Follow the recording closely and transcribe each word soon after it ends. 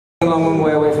A long, long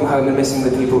way away from home and missing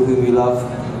the people whom you love.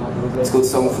 It's called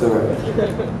Song for the Road.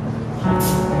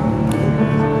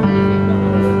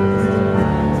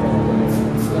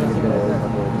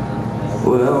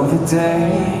 Well, the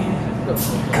day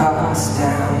cast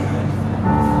down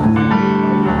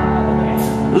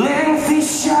lengthy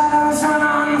shadows on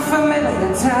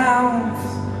unfamiliar towns,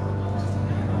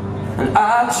 and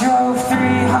I drove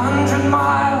 300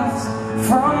 miles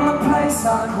from the place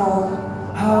I call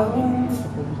home.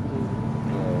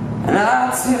 And I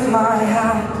tip my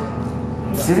hat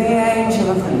to the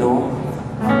angel of the north.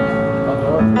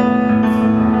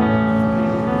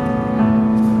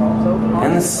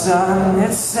 And the sun,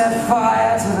 it set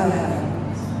fire to the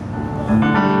heavens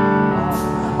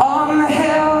on the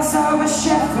hills over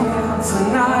Sheffield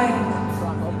tonight.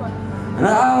 And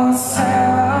I will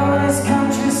sail over this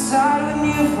countryside with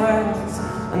new friends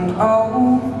and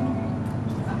old.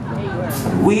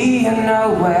 We are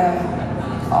nowhere,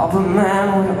 oh, but man,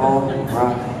 we're all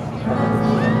right.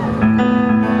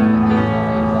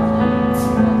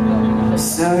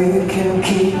 So you can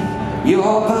keep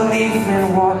your belief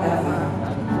in whatever,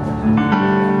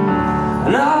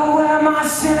 and I'll wear my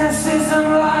cynicism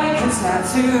like a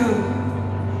tattoo.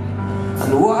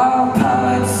 And while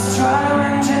poets try to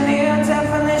engineer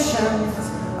definitions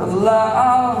of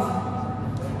love,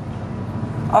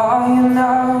 all you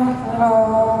know,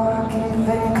 all I can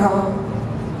think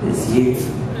of is you.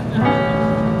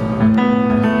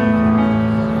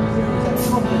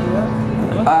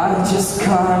 I just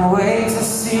can't wait to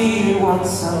see you one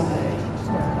Sunday,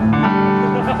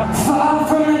 far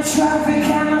from the traffic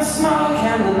and the smoke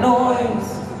and the noise.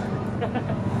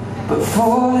 But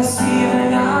for this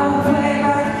evening I'll play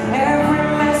back every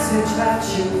message that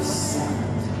you've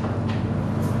sent,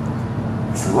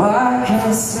 so I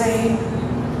can sleep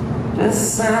the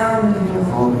sound of your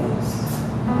voice.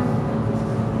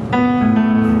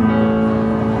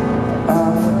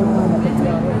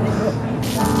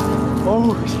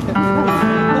 Oh shit.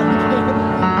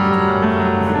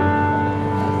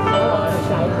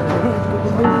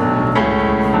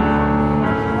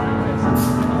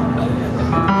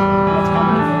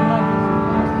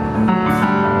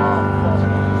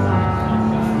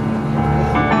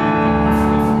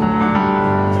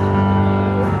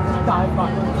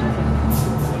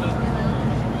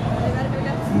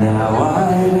 Now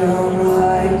I don't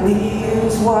likely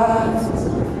use words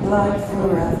like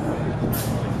forever,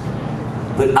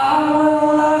 but I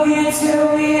will love you till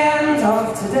the end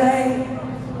of today.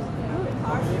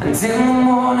 And in the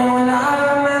morning when I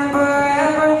remember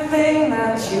everything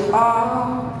that you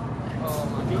are,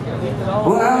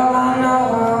 well, I know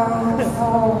I'll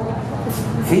fall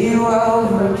for you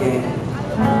over again.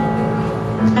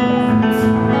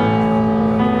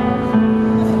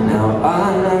 Now I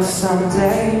know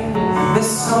someday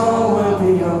this all will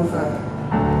be over,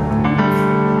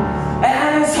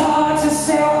 and it's hard to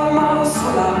say what most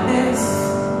will I miss.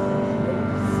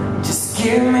 Just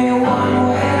give me one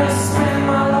way to spend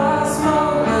my last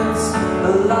moments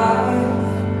alive,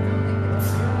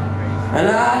 and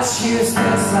I choose this, I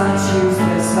choose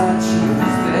this, I choose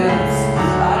this,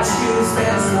 I choose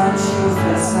this, I choose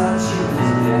this, I choose this, I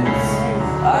choose this,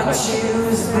 I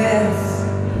choose this.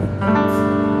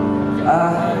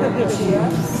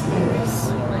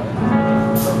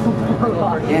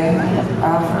 Yeah, I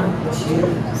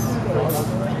choose.